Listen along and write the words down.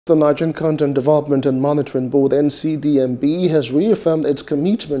The Nigerian Content Development and Monitoring Board (NCDMB) has reaffirmed its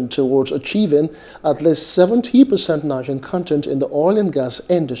commitment towards achieving at least 70% Nigerian content in the oil and gas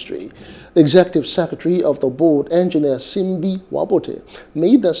industry. The Executive Secretary of the board, Engineer N.C.D.M.B.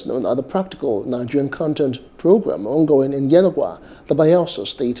 made this known at the Practical Nigerian Content Program ongoing in Yenagoa, the Bayelsa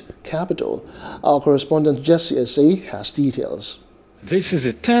State capital. Our correspondent Jesse S.A. has details. This is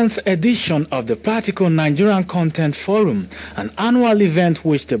the 10th edition of the Practical Nigerian Content Forum, an annual event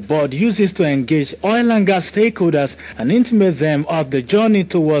which the board uses to engage oil and gas stakeholders and intimate them of the journey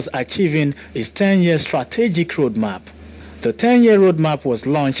towards achieving its 10-year strategic roadmap. The 10-year roadmap was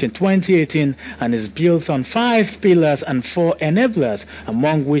launched in 2018 and is built on 5 pillars and 4 enablers,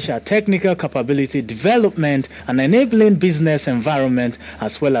 among which are technical capability development and enabling business environment,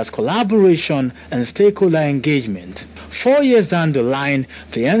 as well as collaboration and stakeholder engagement. 4 years down the line,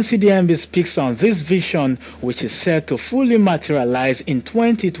 the NCDMB speaks on this vision, which is set to fully materialize in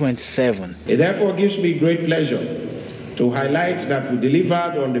 2027. It therefore gives me great pleasure to highlight that we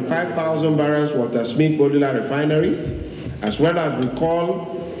delivered on the 5,000 barrels Walter Smith modular refinery. As well as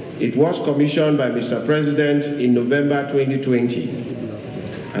recall, it was commissioned by Mr. President in November 2020.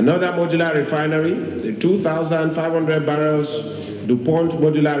 Another modular refinery, the 2,500 barrels DuPont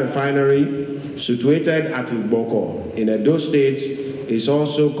modular refinery, situated at Igboko in Edo State, is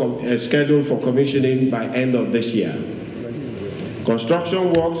also scheduled for commissioning by end of this year.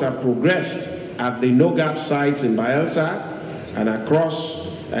 Construction works have progressed at the No-Gap sites in Bayelsa and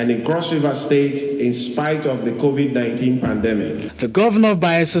in Cross River State in spite of the COVID-19 pandemic. The governor of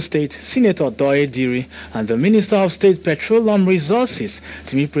Bayelsa State, Senator Doye Diri, and the Minister of State Petroleum Resources,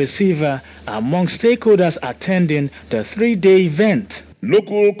 Timi Presiva, are among stakeholders attending the 3-day event.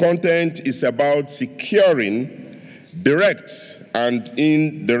 Local content is about securing direct and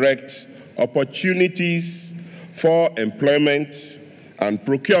indirect opportunities for employment and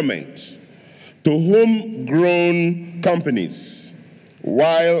procurement to homegrown companies,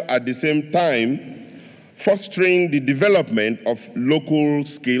 while at the same time fostering the development of local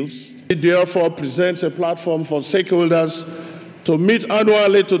skills. It therefore presents a platform for stakeholders to meet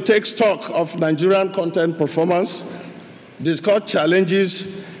annually to take stock of Nigerian content performance, discuss challenges,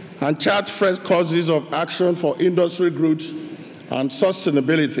 and chart fresh courses of action for industry growth and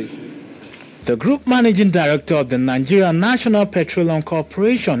sustainability. The Group Managing Director of the Nigerian National Petroleum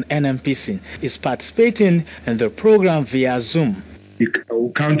Corporation, NNPC, is participating in the program via Zoom.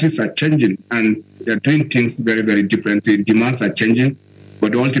 Countries are changing and they're doing things very, very differently. Demands are changing,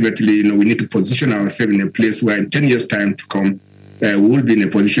 but ultimately, we need to position ourselves in a place where in 10 years' time to come, we will be in a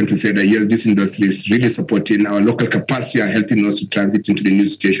position to say that, yes, this industry is really supporting our local capacity and helping us to transit into the new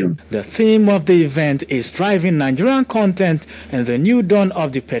station. The theme of the event is driving Nigerian content in the new dawn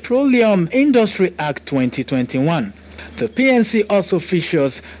of the Petroleum Industry Act 2021. The PNC also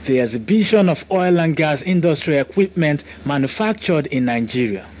features the exhibition of oil and gas industry equipment manufactured in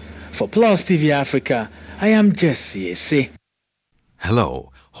Nigeria. For Plus TV Africa, I am Jesse S.A.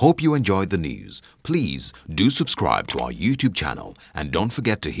 Hello, hope you enjoyed the news. Please do subscribe to our YouTube channel and don't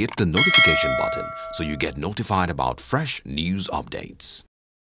forget to hit the notification button so you get notified about fresh news updates.